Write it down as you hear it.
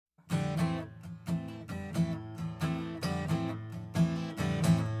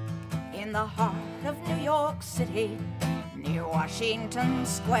in the heart of New York City, near Washington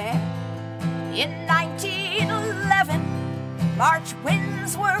Square. In 1911, March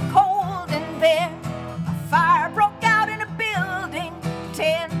winds were cold and bare. A fire broke out in a building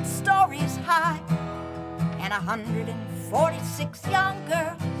 10 stories high, and 146 young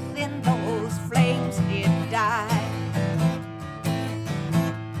girls in those flames did die.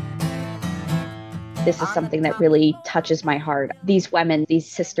 This is something that really touches my heart. These women, these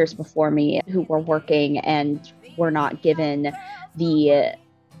sisters before me who were working and were not given the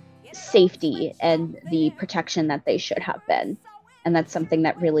safety and the protection that they should have been. And that's something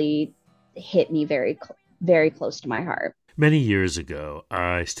that really hit me very, very close to my heart. Many years ago,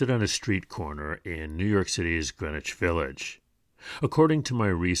 I stood on a street corner in New York City's Greenwich Village. According to my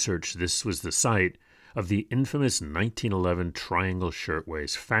research, this was the site of the infamous 1911 Triangle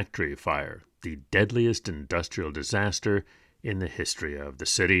Shirtwaist Factory fire, the deadliest industrial disaster in the history of the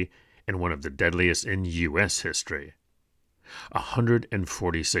city and one of the deadliest in U.S. history.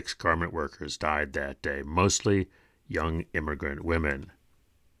 146 garment workers died that day, mostly young immigrant women.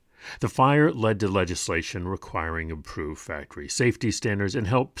 The fire led to legislation requiring improved factory safety standards and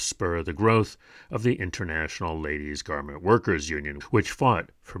helped spur the growth of the International Ladies Garment Workers Union, which fought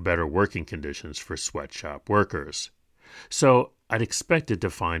for better working conditions for sweatshop workers. So I'd expected to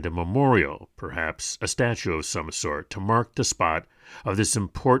find a memorial, perhaps a statue of some sort, to mark the spot of this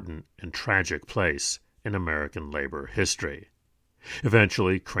important and tragic place in American labor history.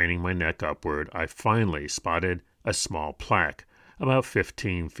 Eventually, craning my neck upward, I finally spotted a small plaque about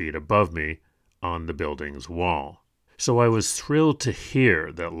 15 feet above me on the building's wall. So I was thrilled to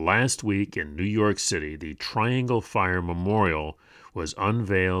hear that last week in New York City, the Triangle Fire Memorial was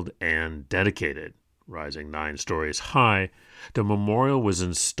unveiled and dedicated. Rising 9 stories high, the memorial was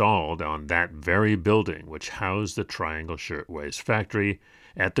installed on that very building which housed the Triangle Shirtwaist Factory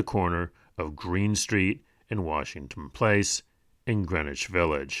at the corner of Green Street and Washington Place in Greenwich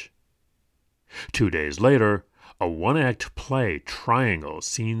Village. 2 days later, a one-act play, Triangle,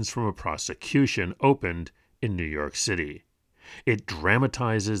 Scenes from a Prosecution, opened in New York City. It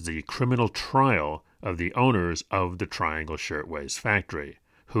dramatizes the criminal trial of the owners of the Triangle Shirtwaist Factory,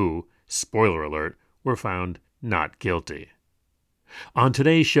 who, spoiler alert, were found not guilty. On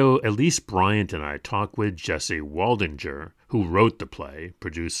today's show, Elise Bryant and I talk with Jesse Waldinger, who wrote the play,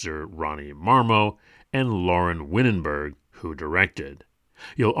 producer Ronnie Marmo, and Lauren Winnenberg, who directed.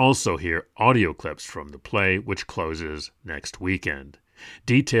 You'll also hear audio clips from the play, which closes next weekend.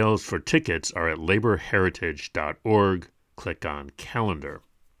 Details for tickets are at laborheritage.org. Click on calendar.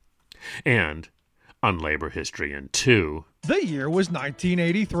 And on Labor History in 2. The year was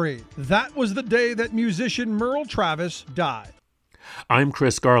 1983. That was the day that musician Merle Travis died. I'm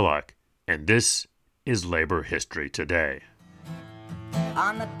Chris Garlock, and this is Labor History Today.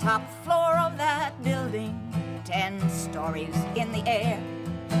 On the top floor of that building, 10 stories in the air,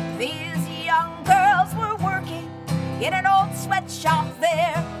 these young girls were working in an old sweatshop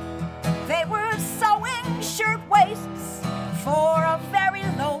there. They were sewing shirt waists for a very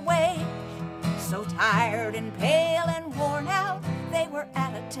low wage. So tired and pale and worn out, they were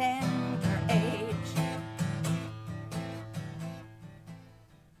at a tender age.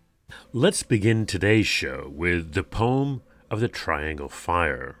 Let's begin today's show with the poem of the Triangle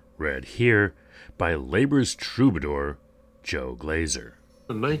Fire, read here by Labor's troubadour, Joe Glazer.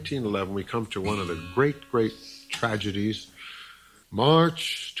 In 1911, we come to one of the great tragedies.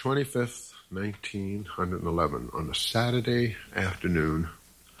 March 25th, 1911, on a Saturday afternoon.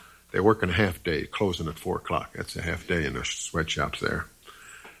 They're working a half day, closing at 4 o'clock. That's a half day in the sweatshops there.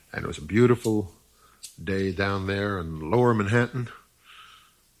 And it was a beautiful day down there in Lower Manhattan.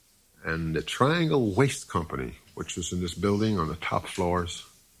 And the Triangle Waist Company, which was in this building on the top floors.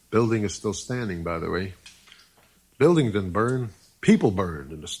 Building is still standing, by the way. Building didn't burn. People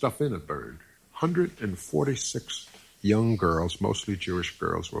burned, and the stuff in it burned. 146 young girls, mostly Jewish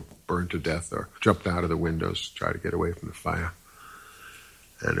girls, were burned to death or jumped out of the windows to try to get away from the fire.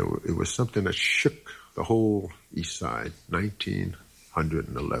 And it was something that shook the whole East Side,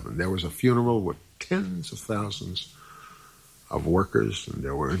 1911. There was a funeral with tens of thousands of workers, and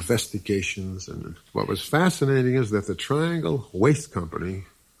there were investigations. And what was fascinating is that the Triangle Waist Company,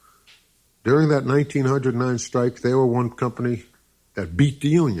 during that 1909 strike, they were one company that beat the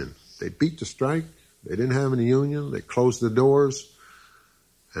union. They beat the strike. They didn't have any union. They closed the doors,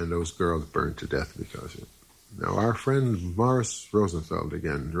 and those girls burned to death because of it. Now, our friend Morris Rosenfeld,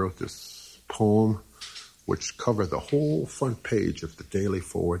 again, wrote this poem which covered the whole front page of the Daily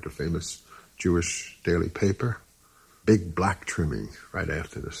Forward, the famous Jewish daily paper. Big black trimming right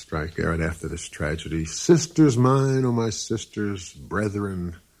after the strike, right after this tragedy. Sisters mine, oh my sisters,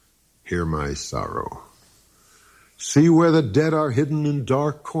 brethren, hear my sorrow. See where the dead are hidden in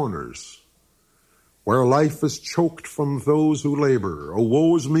dark corners, where life is choked from those who labor. Oh,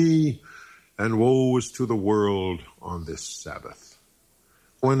 woe is me, and woe is to the world on this Sabbath,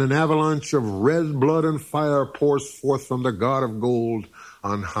 when an avalanche of red blood and fire pours forth from the God of gold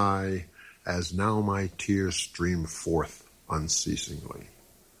on high, as now my tears stream forth unceasingly.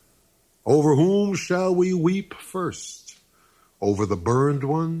 Over whom shall we weep first? Over the burned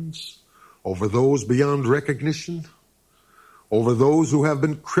ones? Over those beyond recognition? Over those who have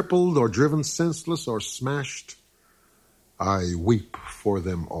been crippled or driven senseless or smashed? I weep for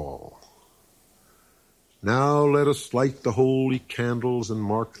them all. Now let us light the holy candles and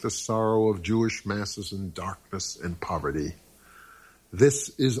mark the sorrow of Jewish masses in darkness and poverty. This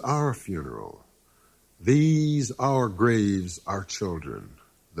is our funeral. These our graves, our children.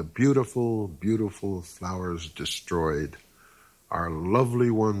 The beautiful, beautiful flowers destroyed, our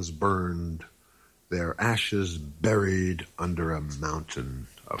lovely ones burned, their ashes buried under a mountain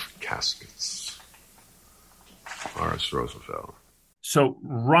of caskets. Horace Roosevelt. So,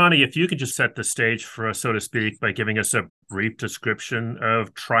 Ronnie, if you could just set the stage for us, so to speak, by giving us a brief description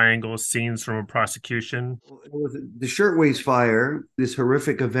of Triangle Scenes from a Prosecution. It was the Shirtwaist Fire, this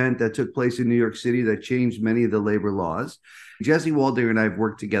horrific event that took place in New York City that changed many of the labor laws. Jesse Waldinger and I have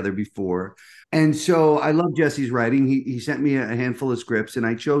worked together before. And so I love Jesse's writing. He sent me a handful of scripts, and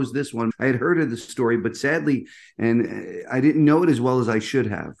I chose this one. I had heard of the story, but sadly, and I didn't know it as well as I should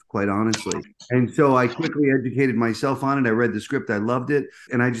have, quite honestly. And so I quickly educated myself on it. I read the script. I loved it.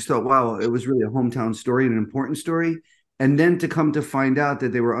 And I just thought, wow, it was really a hometown story and an important story. And then to come to find out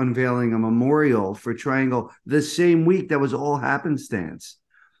that they were unveiling a memorial for Triangle the same week, that was all happenstance.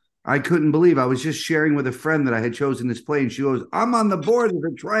 I couldn't believe. I was just sharing with a friend that I had chosen this play, and she goes, I'm on the board of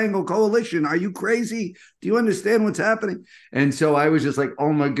the Triangle Coalition. Are you crazy? Do you understand what's happening? And so I was just like,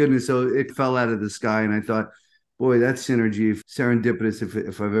 oh my goodness. So it fell out of the sky. And I thought, boy, that's synergy, serendipitous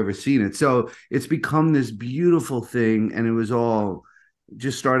if I've ever seen it. So it's become this beautiful thing. And it was all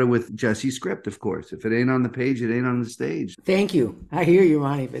just started with Jesse's script, of course. If it ain't on the page, it ain't on the stage. Thank you. I hear you,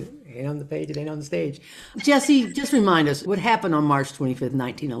 Ronnie. If it ain't on the page, it ain't on the stage. Jesse, just remind us what happened on March 25th,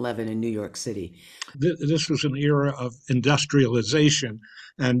 1911 in New York City. This was an era of industrialization,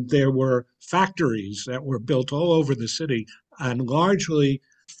 and there were factories that were built all over the city, and largely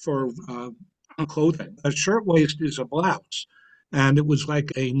for clothing. A shirtwaist is a blouse, and it was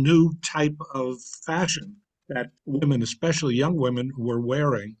like a new type of fashion that women, especially young women, were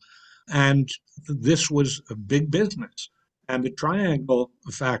wearing. And this was a big business. And the Triangle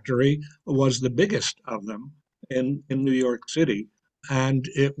factory was the biggest of them in New York City. And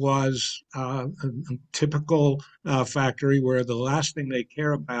it was a typical factory where the last thing they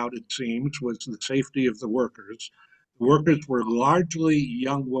care about, it seems, was the safety of the workers. The workers were largely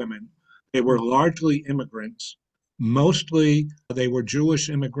young women. They were largely immigrants. Mostly they were Jewish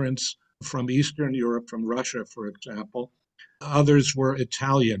immigrants from Eastern Europe, from Russia, for example. Others were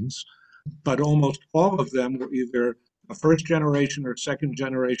Italians, but almost all of them were either first generation or second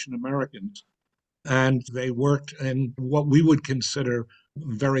generation Americans. And they worked in what we would consider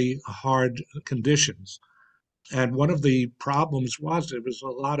very hard conditions. And one of the problems was there was a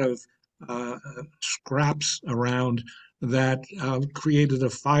lot of scraps around that created a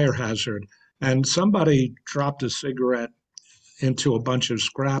fire hazard. And somebody dropped a cigarette into a bunch of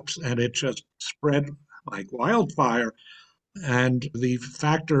scraps, and it just spread like wildfire. And the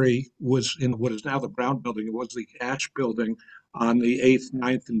factory was in what is now the Brown Building. It was the Ash Building on the 8th,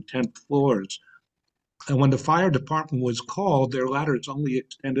 9th, and 10th floors. And when the fire department was called, their ladders only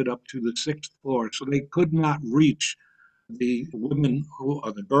extended up to the 6th floor, so they could not reach the women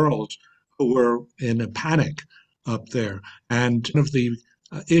or the girls who were in a panic up there. And one of the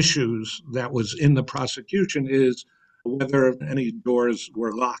issues that was in the prosecution is whether any doors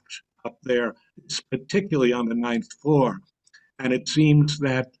were locked up there, particularly on the 9th floor. And it seems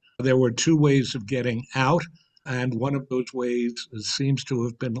that there were two ways of getting out, and one of those ways seems to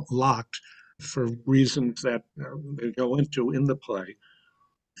have been locked for reasons that they go into in the play.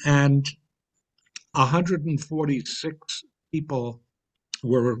 And 146 people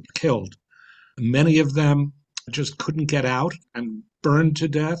were killed. Many of them just couldn't get out and burned to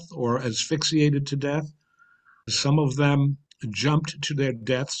death or asphyxiated to death. Some of them jumped to their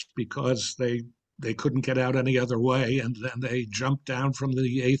deaths because they couldn't get out any other way, and then they jumped down from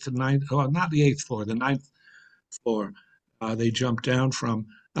the 8th and 9th, oh, not the 8th floor, the 9th floor, they jumped down from.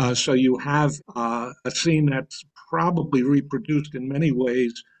 So you have a scene that's probably reproduced in many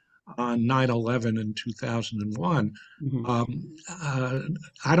ways on 9/11 in 2001. Mm-hmm.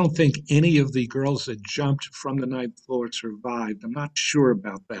 I don't think any of the girls that jumped from the 9th floor survived. I'm not sure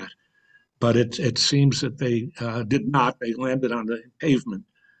about that. but it seems that they did not. They landed on the pavement.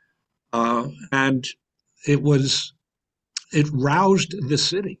 And it roused the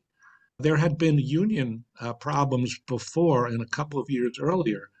city. There had been union problems before and a couple of years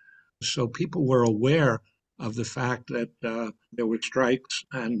earlier. So people were aware of the fact that there were strikes,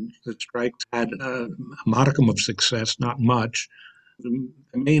 and the strikes had a modicum of success, not much. The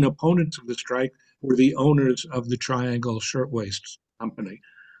main opponents of the strike were the owners of the Triangle Shirtwaist Company.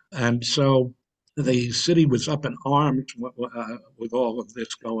 And so the city was up in arms with all of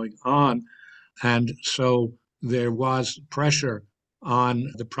this going on. And so there was pressure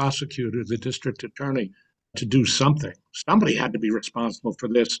on the prosecutor, the district attorney, to do something. Somebody had to be responsible for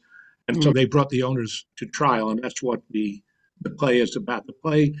this. And so they brought the owners to trial, and that's what the play is about. The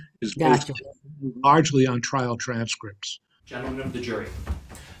play is based largely on trial transcripts. Gentlemen of the jury,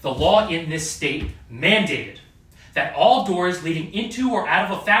 the law in this state mandated that all doors leading into or out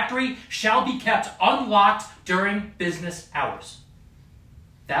of a factory shall be kept unlocked during business hours.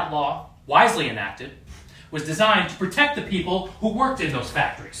 That law, wisely enacted, was designed to protect the people who worked in those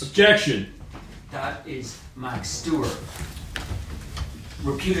factories. Objection. That is Max Stewart,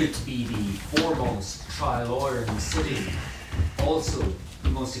 reputed to be the foremost trial lawyer in the city, also the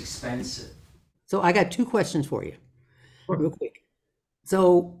most expensive. So I got two questions for you, real quick.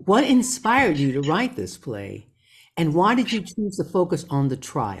 So what inspired you to write this play, and why did you choose to focus on the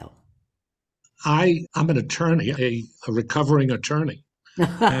trial? I'm an attorney, a recovering attorney.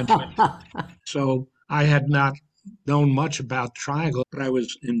 And so I had not known much about Triangle, but I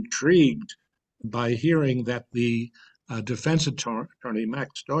was intrigued by hearing that the defense attorney,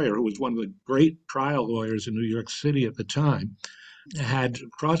 Max Steuer, who was one of the great trial lawyers in New York City at the time, had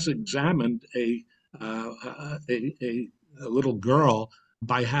cross-examined a little girl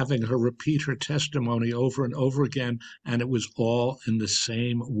by having her repeat her testimony over and over again, and it was all in the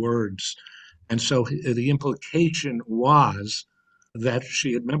same words. And so the implication was that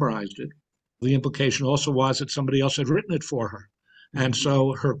she had memorized it. The implication also was that somebody else had written it for her. And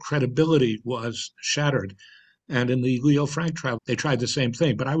so her credibility was shattered. And in the Leo Frank trial, they tried the same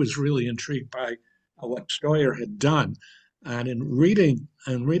thing. But I was really intrigued by what Steuer had done. And in reading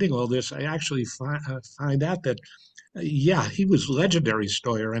all this, I actually find out that, he was legendary,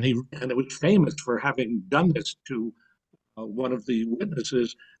 Steuer, and it was famous for having done this to one of the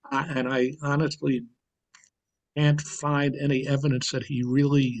witnesses. And I honestly can't find any evidence that he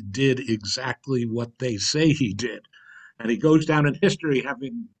really did exactly what they say he did. And he goes down in history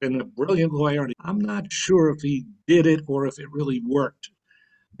having been a brilliant lawyer. And I'm not sure if he did it or if it really worked.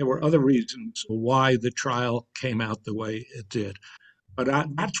 There were other reasons why the trial came out the way it did. But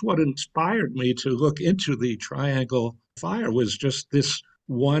that's what inspired me to look into the Triangle Fire, was just this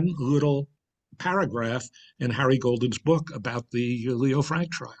one little paragraph in Harry Golden's book about the Leo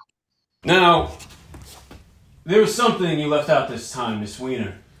Frank trial. Now, there was something you left out this time, Miss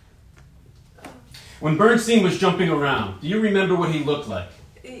Wiener. When Bernstein was jumping around, do you remember what he looked like?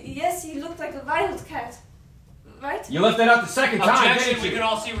 Yes, he looked like a wild cat. Right? You left that out the second time, Objection, didn't you? we can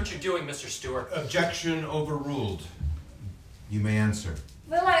all see what you're doing, Mr. Stewart. Objection overruled. You may answer.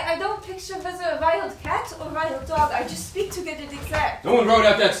 Well, I don't picture whether a wild cat or wild dog. I just speak to get it exact. No one wrote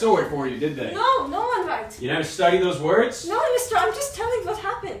out that story for you, did they? No, no one wrote. You never studied those words? No, mister, I'm just telling what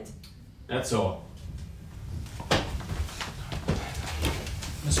happened. That's all.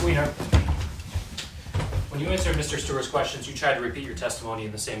 Miss Wiener, when you answered Mr. Stewart's questions, you tried to repeat your testimony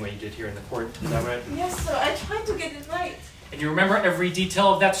in the same way you did here in the court. Is that right? Yes, sir. I tried to get it right. And you remember every detail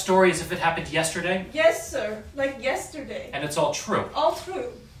of that story as if it happened yesterday? Yes, sir. Like yesterday. And it's all true? All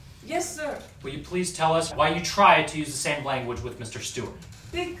true. Yes, sir. Will you please tell us why you tried to use the same language with Mr. Stewart?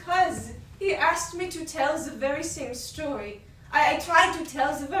 Because he asked me to tell the very same story. I tried to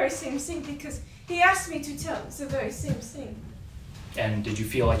tell the very same thing because he asked me to tell the very same thing. And did you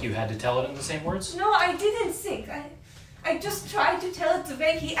feel like you had to tell it in the same words? No, I didn't think. I just tried to tell it the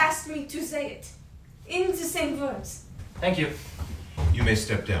way he asked me to say it. In the same words. Thank you. You may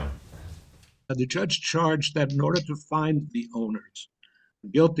step down. The judge charged that in order to find the owners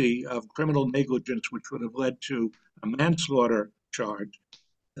guilty of criminal negligence, which would have led to a manslaughter charge,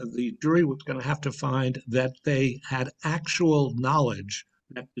 the jury was going to have to find that they had actual knowledge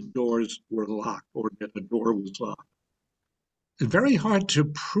that the doors were locked or that the door was locked. It's very hard to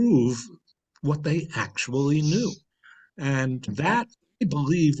prove what they actually knew. And that, I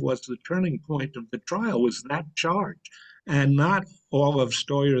believe, was the turning point of the trial, was that charge, and not all of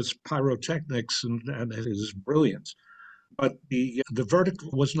Steuer's pyrotechnics and his brilliance. But the verdict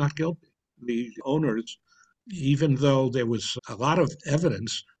was not guilty. The owners, even though there was a lot of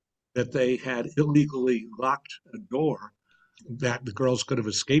evidence that they had illegally locked a door, that the girls could have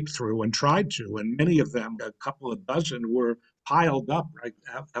escaped through and tried to. And many of them, a couple of dozen, were piled up right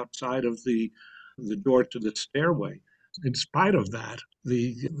outside of the door to the stairway. In spite of that,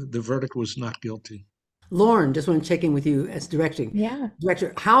 the verdict was not guilty. Lauren, just want to check in with you as director.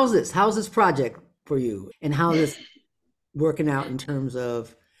 How's this project for you, and how is this working out in terms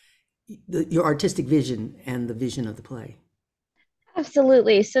of your artistic vision and the vision of the play?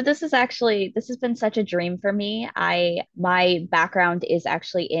 Absolutely. So this has been such a dream for me. My background is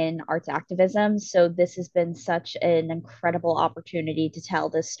actually in arts activism, so this has been such an incredible opportunity to tell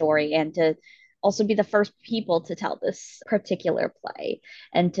this story and to also be the first people to tell this particular play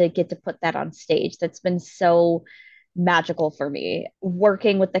and to get to put that on stage. That's been so magical for me.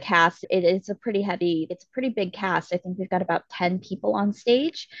 Working with the cast, it's a pretty big cast. I think we've got about 10 people on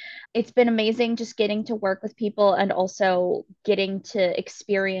stage. It's been amazing just getting to work with people and also getting to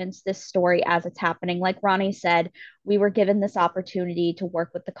experience this story as it's happening. Like Ronnie said, we were given this opportunity to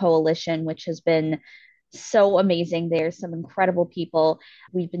work with the coalition, which has been so amazing. There's some incredible people.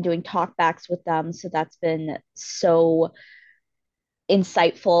 We've been doing talkbacks with them, so that's been so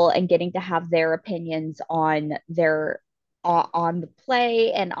insightful, and getting to have their opinions on the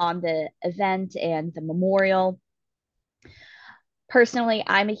play and on the event and the memorial. Personally,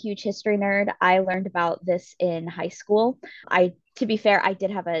 I'm a huge history nerd. I learned about this in high school. To be fair, I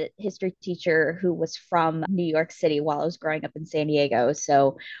did have a history teacher who was from New York City while I was growing up in San Diego.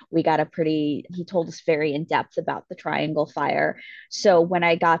 So he told us very in depth about the Triangle Fire. So when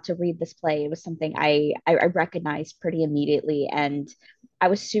I got to read this play, it was something I recognized pretty immediately, and I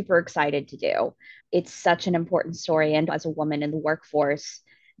was super excited to do. It's such an important story. And as a woman in the workforce,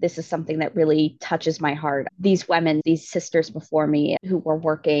 this is something that really touches my heart. These women, these sisters before me who were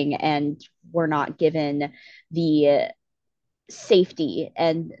working and were not given the safety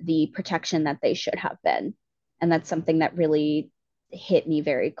and the protection that they should have been. And that's something that really hit me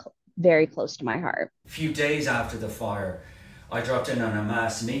very, very close to my heart. A few days after the fire, I dropped in on a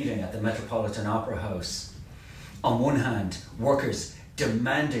mass meeting at the Metropolitan Opera House. On one hand, workers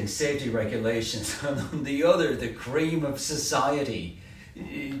demanding safety regulations, and on the other, the cream of society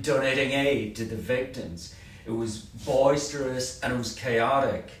donating aid to the victims. It was boisterous and it was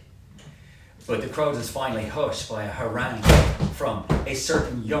chaotic. But the crowd was finally hushed by a harangue from a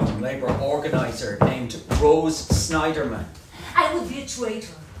certain young labour organiser named Rose Snyderman. I would be a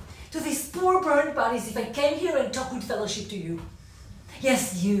traitor to these poor burned bodies if I came here and talked good fellowship to you.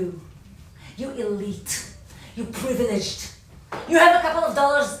 Yes, you elite, you privileged. You have a couple of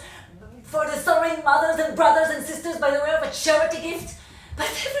dollars for the sorrowing mothers and brothers and sisters by the way of a charity gift. But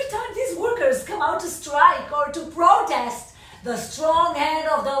every time these workers come out to strike or to protest, the strong hand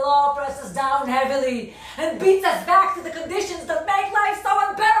of the law presses down heavily and beats us back to the conditions that make life so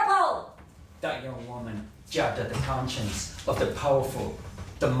unbearable. That young woman jabbed at the conscience of the powerful,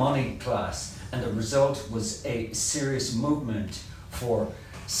 the moneyed class, and the result was a serious movement for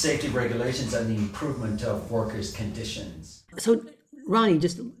safety regulations and the improvement of workers' conditions. So, Ronnie,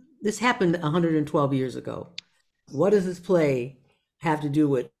 this happened 112 years ago. What does this play have to do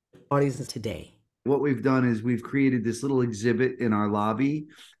with audiences today? What we've done is we've created this little exhibit in our lobby.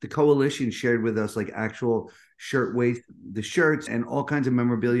 The coalition shared with us like actual shirtwaist, the shirts and all kinds of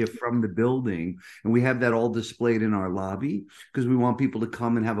memorabilia from the building. And we have that all displayed in our lobby because we want people to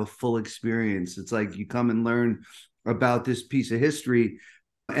come and have a full experience. It's like you come and learn about this piece of history.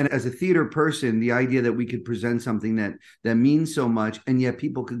 And as a theater person, the idea that we could present something that means so much and yet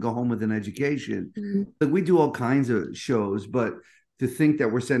people could go home with an education. Mm-hmm. Like we do all kinds of shows, but to think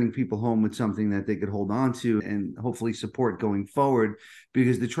that we're sending people home with something that they could hold on to and hopefully support going forward,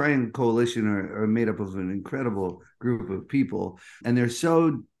 because the Triangle Coalition are made up of an incredible group of people and they're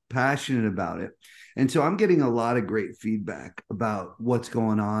so passionate about it. And so I'm getting a lot of great feedback about what's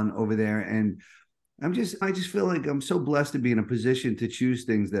going on over there. And I just feel like I'm so blessed to be in a position to choose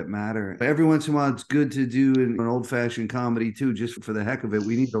things that matter. Every once in a while, it's good to do an old-fashioned comedy too, just for the heck of it.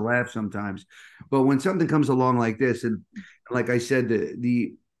 We need to laugh sometimes. But when something comes along like this, and like I said,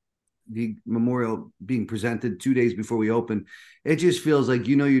 the memorial being presented 2 days before we open, it just feels like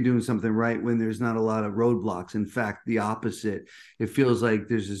you're doing something right when there's not a lot of roadblocks. In fact, the opposite. It feels like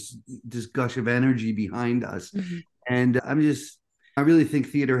there's this gush of energy behind us. Mm-hmm. And I really think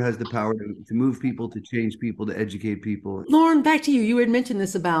theater has the power to move people, to change people, to educate people. Lauren, back to you. You had mentioned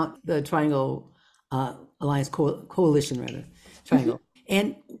this about the Triangle Alliance Coalition, rather, Triangle. Mm-hmm.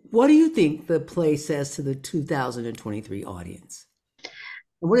 And what do you think the play says to the 2023 audience?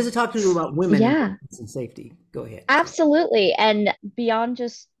 And what does it talk to you about women and safety? Go ahead. Absolutely. And beyond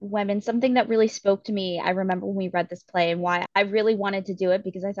just women, something that really spoke to me, I remember when we read this play and why I really wanted to do it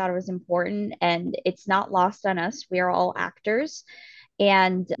because I thought it was important and it's not lost on us. We are all actors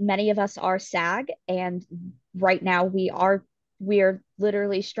and many of us are SAG. And right now we are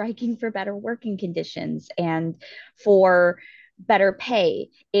literally striking for better working conditions and for better pay.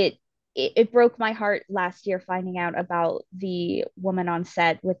 It broke my heart last year finding out about the woman on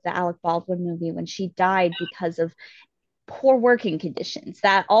set with the Alec Baldwin movie when she died because of poor working conditions.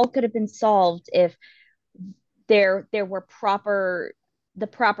 That all could have been solved if there were the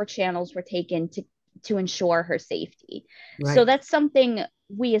proper channels were taken to ensure her safety. Right. So that's something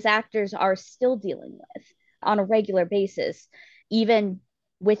we as actors are still dealing with on a regular basis, even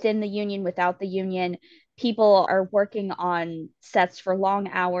within the union, without the union. People are working on sets for long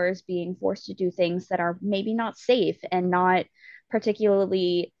hours, being forced to do things that are maybe not safe and not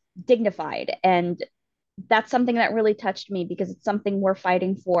particularly dignified. And that's something that really touched me because it's something we're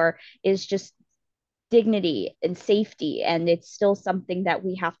fighting for is just dignity and safety. And it's still something that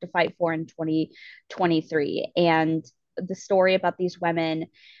we have to fight for in 2023. And the story about these women,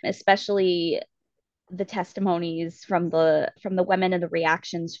 especially the testimonies from the women and the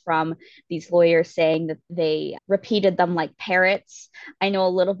reactions from these lawyers saying that they repeated them like parrots. I know a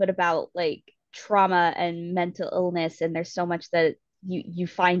little bit about like trauma and mental illness, and there's so much that you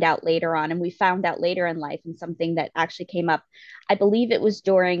find out later on, and we found out later in life, and something that actually came up, I believe it was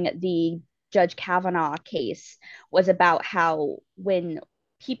during the Judge Kavanaugh case, was about how when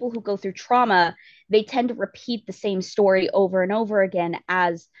people who go through trauma, they tend to repeat the same story over and over again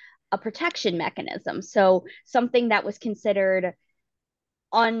as a protection mechanism. So something that was considered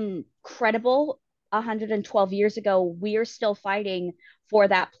uncredible 112 years ago, we're still fighting for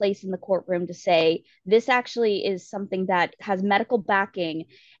that place in the courtroom to say this actually is something that has medical backing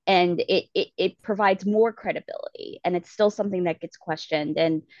and it provides more credibility, and it's still something that gets questioned.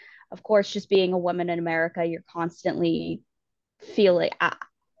 And of course, just being a woman in America, you're constantly feeling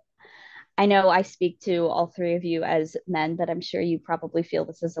I know I speak to all three of you as men, but I'm sure you probably feel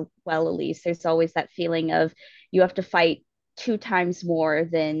this as well, Elise. There's always that feeling of you have to fight 2 times more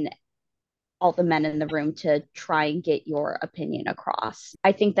than all the men in the room to try and get your opinion across.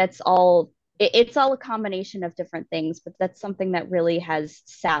 I think that's all, it's all a combination of different things, but that's something that really has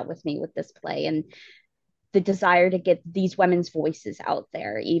sat with me with this play, and the desire to get these women's voices out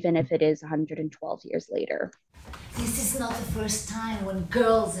there, even if it is 112 years later. This is not the first time when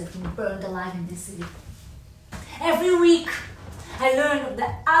girls have been burned alive in this city. Every week, I learn of the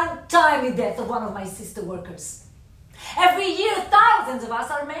untimely death of one of my sister workers. Every year, thousands of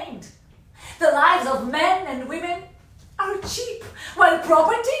us are maimed. The lives of men and women are cheap, while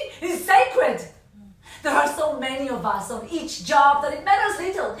property is sacred. There are so many of us on each job that it matters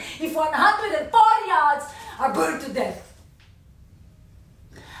little if 140 yards are burned to death.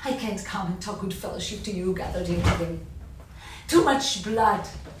 I can't come and talk good fellowship to you gathered here today. Too much blood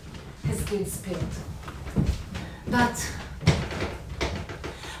has been spilled. But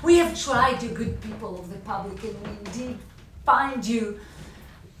we have tried, you good people of the public, and we indeed find you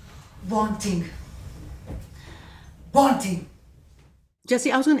wanting.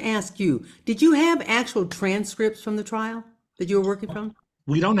 Jesse, I was going to ask you, did you have actual transcripts from the trial that you were working from?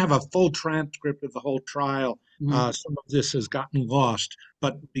 We don't have a full transcript of the whole trial. Some of this has gotten lost,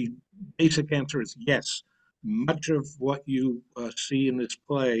 but the basic answer is yes. Much of what you see in this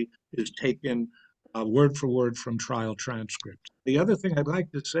play is taken word for word from trial transcripts. The other thing I'd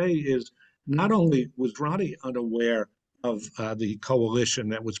like to say is not only was Ronnie unaware of the coalition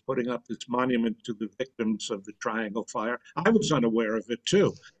that was putting up this monument to the victims of the Triangle Fire, I was unaware of it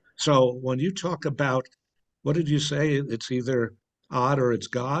too. So when you talk about, what did you say? It's either odd or it's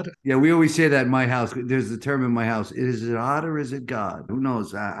God? Yeah, we always say that in my house. There's a term in my house. Is it odd or is it God? Who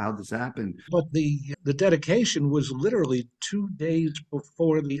knows how this happened? But the dedication was literally 2 days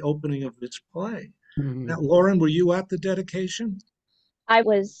before the opening of this play. Mm-hmm. Now, Lauren, were you at the dedication?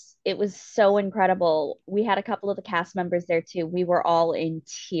 It was so incredible. We had a couple of the cast members there too. We were all in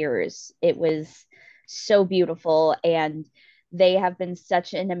tears. It was so beautiful, and they have been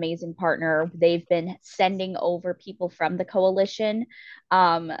such an amazing partner. They've been sending over people from the coalition.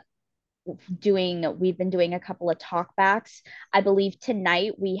 We've been doing a couple of talkbacks. I believe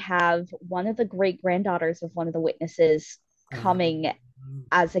tonight we have one of the great granddaughters of one of the witnesses coming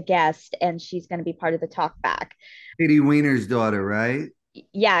as a guest, and she's going to be part of the talkback. Katie Wiener's daughter, right?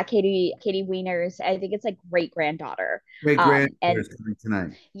 Yeah, Katie Wiener's, I think it's like great granddaughter. Great granddaughter coming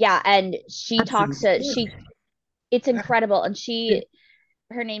tonight. Yeah, and she talks. It's incredible, and she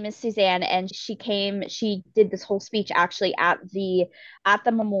Her name is Suzanne, and she did this whole speech actually at the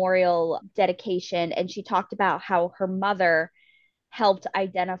memorial dedication, and she talked about how her mother helped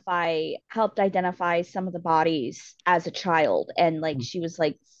identify some of the bodies as a child, and like she was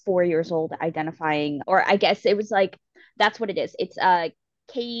like 4 years old identifying, or I guess it was like that's what it is. It's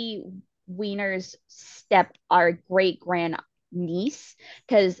Katie Wiener's our great grand niece,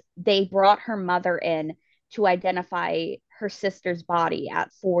 because they brought her mother in to identify her sister's body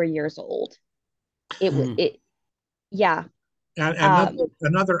at 4 years old. Yeah. And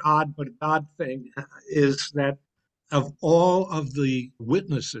another odd but odd thing is that of all of the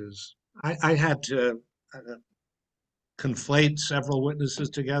witnesses, I had to conflate several witnesses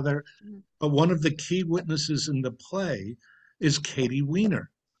together, but one of the key witnesses in the play is Katie Wiener,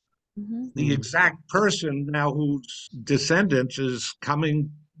 the exact person now whose descendant is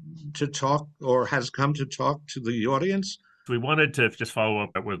coming to talk or has come to talk to the audience. We wanted to just follow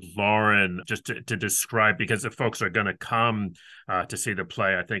up with Lauren just to describe, because if folks are going to come to see the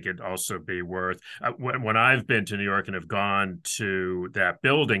play, I think it'd also be worth, when I've been to New York and have gone to that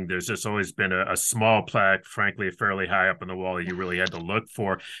building, there's just always been a small plaque, frankly, fairly high up on the wall that you really had to look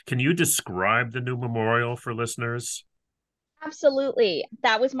for. Can you describe the new memorial for listeners? Absolutely.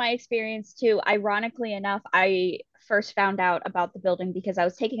 That was my experience too. Ironically enough, I first found out about the building because I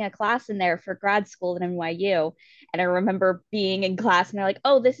was taking a class in there for grad school at NYU. And I remember being in class and they're like,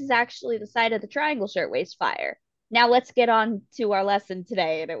 oh, this is actually the site of the Triangle Shirtwaist Fire. Now let's get on to our lesson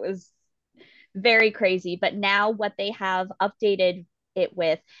today. And it was very crazy. But now what they have updated it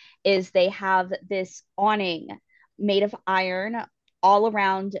with is they have this awning made of iron all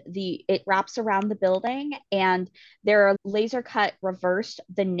around it wraps around the building, and there are laser cut reversed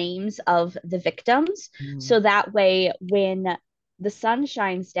the names of the victims. So that way when the sun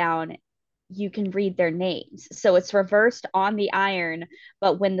shines down, you can read their names. So it's reversed on the iron,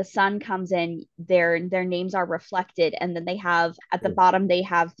 but when the sun comes in, their names are reflected. And then they have at the bottom, they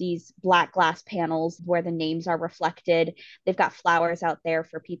have these black glass panels where the names are reflected. They've got flowers out there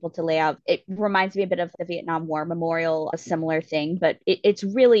for people to lay out. It reminds me a bit of the Vietnam War Memorial, a similar thing, but it's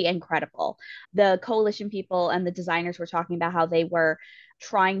really incredible. The coalition people and the designers were talking about how they were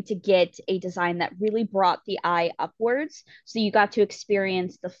trying to get a design that really brought the eye upwards. So you got to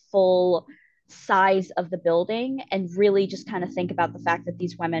experience the full size of the building and really just kind of think about the fact that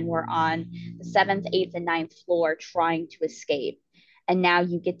these women were on the 7th, 8th, and 9th floor trying to escape. And now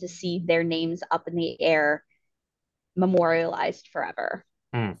you get to see their names up in the air, memorialized forever.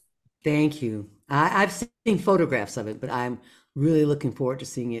 Thank you. I've seen photographs of it, but I'm really looking forward to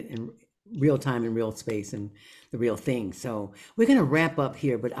seeing it in real time, in real space, and the real thing. So we're going to wrap up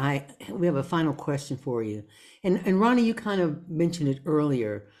here, but we have a final question for you. And Ronnie, you kind of mentioned it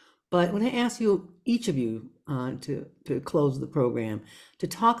earlier, but when I ask you, each of you, to close the program, to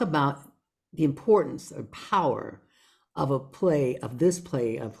talk about the importance or power of a play of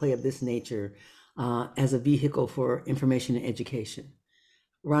this nature, as a vehicle for information and education.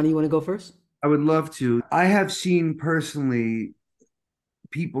 Ronnie, you want to go first? I would love to. I have seen personally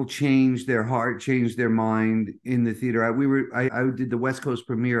people change their heart, change their mind in the theater. I did the West Coast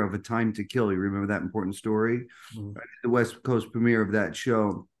premiere of A Time to Kill. You remember that important story? I did the West Coast premiere of that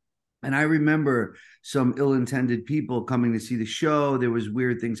show. And I remember some ill-intended people coming to see the show. There was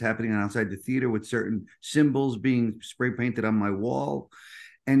weird things happening outside the theater with certain symbols being spray painted on my wall.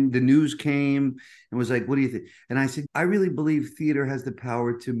 And the news came and was like, what do you think? And I said, I really believe theater has the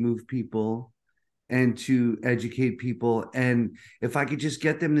power to move people and to educate people. And if I could just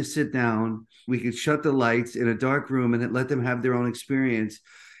get them to sit down, we could shut the lights in a dark room and let them have their own experience.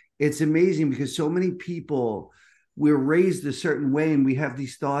 It's amazing because so many people, we're raised a certain way and we have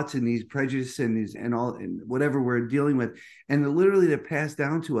these thoughts and these prejudices and whatever we're dealing with, and literally they're passed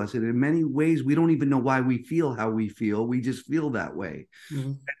down to us, and in many ways we don't even know why we feel how we feel. We just feel that way.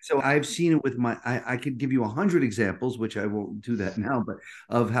 So I've seen it with I could give you 100 examples, which I won't do that now, but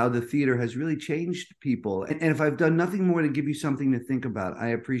of how the theater has really changed people. And if I've done nothing more to give you something to think about, I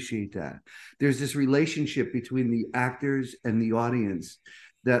appreciate that. There's this relationship between the actors and the audience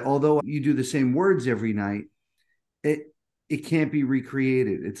that although you do the same words every night, it can't be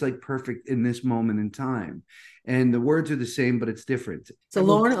recreated. It's like perfect in this moment in time. And the words are the same, but it's different. So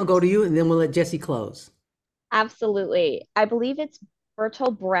Lauren, I'll go to you and then we'll let Jesse close. Absolutely. I believe it's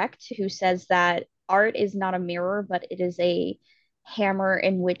Bertolt Brecht who says that art is not a mirror, but it is a hammer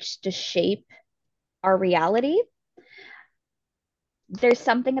in which to shape our reality. There's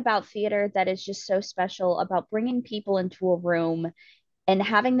something about theater that is just so special about bringing people into a room and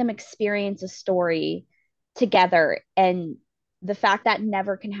having them experience a story together, and the fact that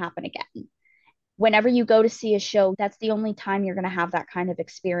never can happen again. whenever you go to see a show, that's the only time you're going to have that kind of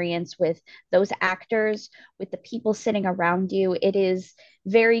experience with those actors, with the people sitting around you. It is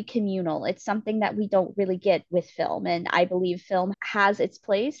very communal. It's something that we don't really get with film. And I believe film has its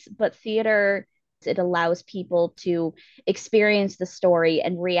place, but theater, it allows people to experience the story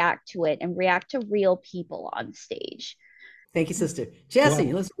and react to it and react to real people on stage. Thank you, sister.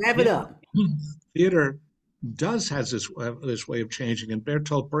 Jesse, let's wrap it up. Theater does has this way of changing, and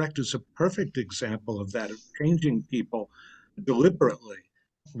Bertolt Brecht is a perfect example of that, of changing people deliberately.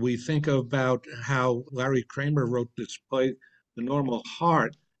 We think about how Larry Kramer wrote this play, The Normal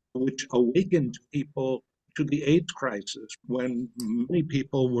Heart, which awakened people to the AIDS crisis when many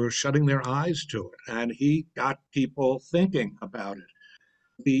people were shutting their eyes to it, and he got people thinking about it.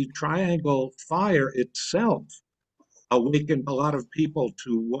 The Triangle Fire itself awakened a lot of people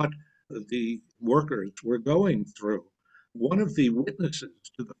to what the workers were going through. One of the witnesses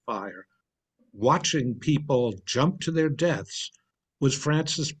to the fire, watching people jump to their deaths, was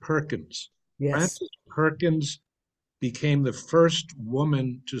Frances Perkins. Yes. Frances Perkins became the first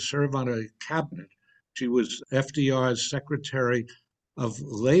woman to serve on a cabinet. She was FDR's Secretary of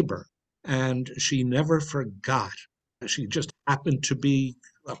Labor, and she never forgot. She just happened to be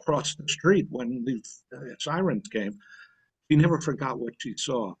across the street when the sirens came. She never forgot what she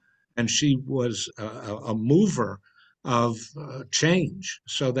saw, and she was a mover of change,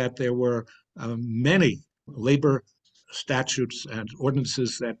 so that there were many labor statutes and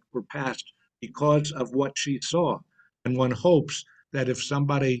ordinances that were passed because of what she saw. And one hopes that if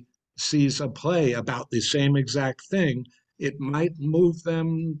somebody sees a play about the same exact thing, it might move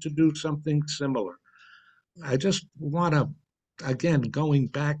them to do something similar. I just want to, again, going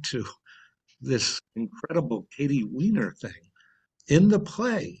back to this incredible Katie Weiner thing, in the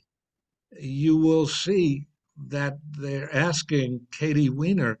play, you will see that they're asking Katie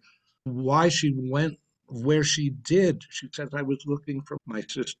Weiner why she went where she did. She says, I was looking for my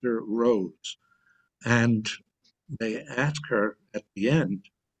sister Rose. And they ask her at the end,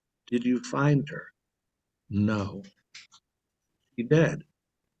 did you find her? No. She dead?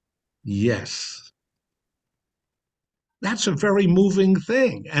 Yes. That's a very moving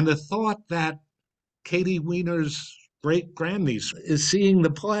thing. And the thought that Katie Weiner's great-grandniece is seeing the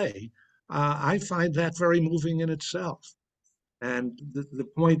play, I find that very moving in itself. And the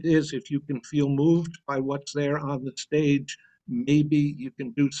point is, if you can feel moved by what's there on the stage, maybe you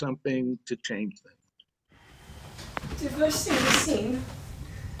can do something to change things. Diversity in the scene.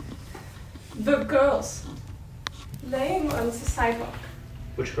 The girls laying on the sidewalk.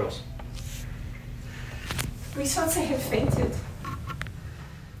 Which girls? We thought they had fainted.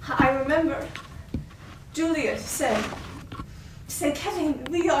 I remember Julia said, Kevin,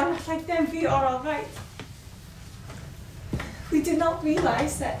 we are not like them, we are all right. We did not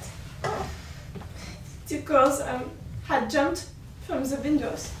realize that the girls had jumped from the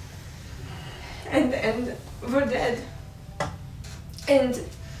windows and were dead. And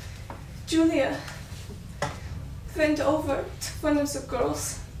Julia went over to one of the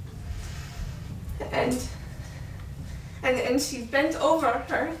girls and she bent over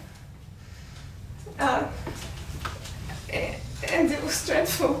her. And it was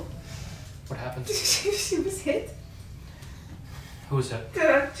dreadful. What happened? She was hit. Who was hit?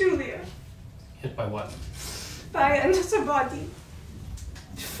 Julia. Hit by what? By another body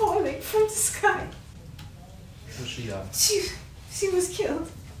falling from the sky. Was she She was killed.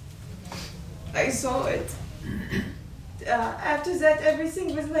 I saw it. After that,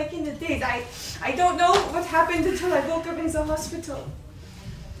 everything was like in a daze. I don't know what happened until I woke up in the hospital.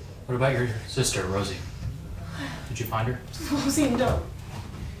 What about your sister, Rosie? Did you find her? Rosie, no.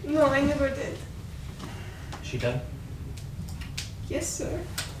 No, I never did. Is she dead? Yes, sir.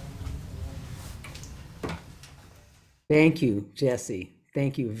 Thank you, Jesse.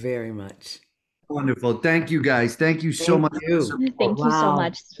 Thank you very much. Wonderful. Thank you, guys. Thank you so much. Thank you so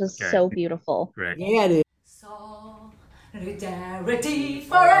much. This was so beautiful. Great. Yeah, it is. Solidarity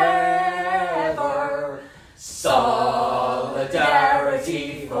forever.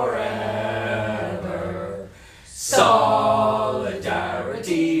 Solidarity forever.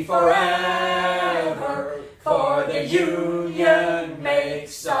 Solidarity forever. For the union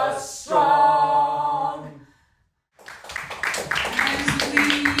makes us strong.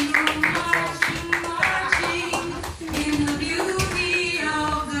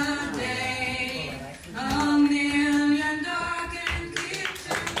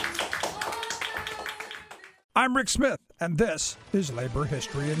 I'm Rick Smith, and this is Labor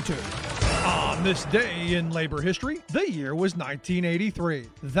History in 2. On this day in labor history, the year was 1983.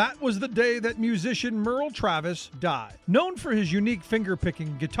 That was the day that musician Merle Travis died. Known for his unique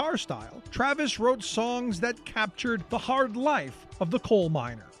finger-picking guitar style, Travis wrote songs that captured the hard life of the coal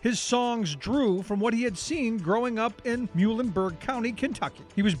miner. His songs drew from what he had seen growing up in Muhlenberg County, Kentucky.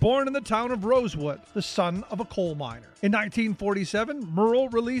 He was born in the town of Rosewood, the son of a coal miner. In 1947, Merle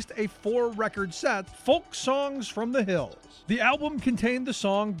released a 4-record set, Folk Songs from the Hills. The album contained the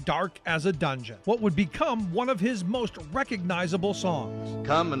song Dark as a Dungeon, what would become one of his most recognizable songs.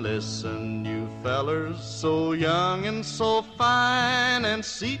 Come and listen, you fellers, so young and so fine, and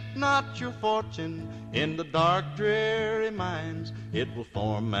seek not your fortune in the dark, dreary mines. It will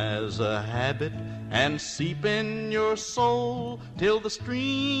form as a habit and seep in your soul till the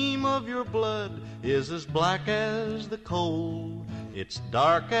stream of your blood is as black as the coal. It's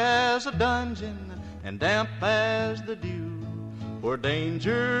dark as a dungeon and damp as the dew, where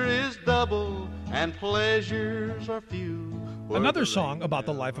danger is double and pleasures are few. Another song about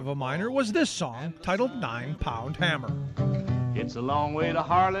the life of a miner was this song, titled 9-Pound Hammer. It's a long way to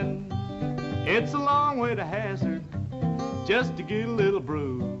Harlan, it's a long way to Hazard, just to get a little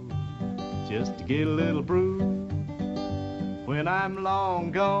brew, just to get a little brew. When I'm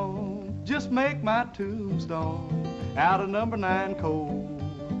long gone, just make my tombstone out of number 9 coal,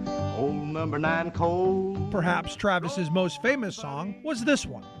 old number 9 coal. Perhaps Travis's most famous song was this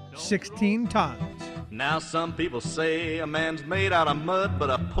one, 16 Tons. Now some people say a man's made out of mud, but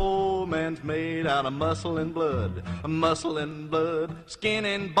a poor man's made out of muscle and blood. Muscle and blood, skin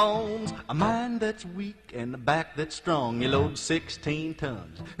and bones, a mind that's weak and a back that's strong. You load 16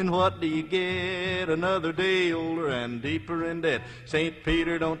 tons, and what do you get? Another day older and deeper in debt. St.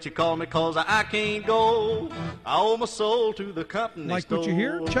 Peter, don't you call me, 'cause I can't go. I owe my soul to the company Like store. what you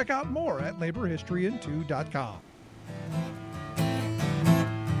hear? Check out more at laborhistoryin2.com.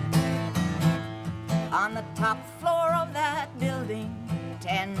 On the top floor of that building,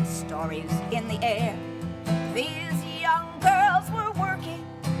 10 stories in the air, these young girls were working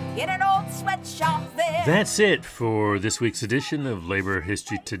in an old sweatshop there. That's it for this week's edition of Labor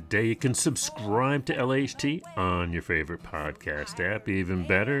History Today. You can subscribe to LHT on your favorite podcast app. Even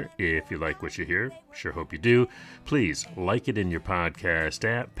better, if you like what you hear, sure hope you do, please like it in your podcast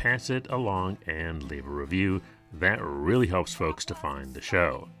app, pass it along, and leave a review. That really helps folks to find the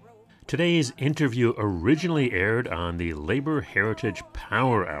show. Today's interview originally aired on the Labor Heritage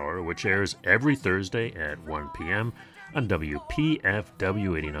Power Hour, which airs every Thursday at 1 p.m. on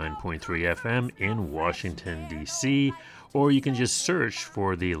WPFW 89.3 FM in Washington, D.C., or you can just search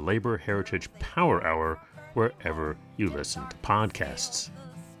for the Labor Heritage Power Hour wherever you listen to podcasts.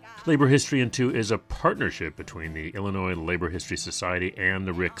 Labor History in 2 is a partnership between the Illinois Labor History Society and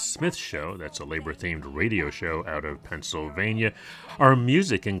The Rick Smith Show. That's a labor-themed radio show out of Pennsylvania. Our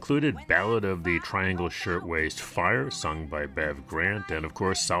music included Ballad of the Triangle Shirtwaist Fire, sung by Bev Grant, and of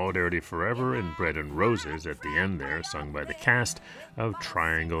course Solidarity Forever and Bread and Roses at the end there, sung by the cast of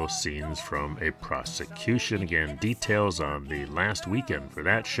Triangle Scenes from a Prosecution. Again, details on the last weekend for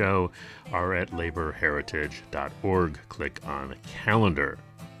that show are at laborheritage.org. Click on Calendar.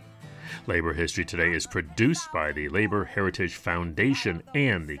 Labor History Today is produced by the Labor Heritage Foundation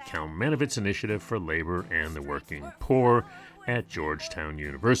and the Kalmanovitz Initiative for Labor and the Working Poor at Georgetown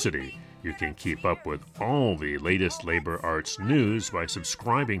University. You can keep up with all the latest labor arts news by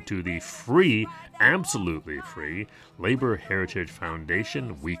subscribing to the free, absolutely free, Labor Heritage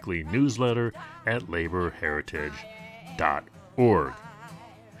Foundation weekly newsletter at laborheritage.org.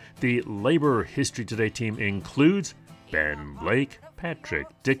 The Labor History Today team includes Ben Blake, Patrick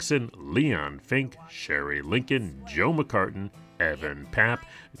Dixon, Leon Fink, Sherry Lincoln, Joe McCartan, Evan Papp,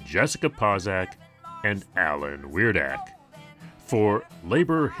 Jessica Pozak, and Alan Weirdak. For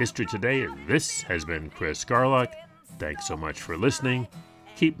Labor History Today, this has been Chris Garlock. Thanks so much for listening.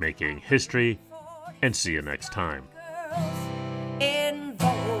 Keep making history, and see you next time.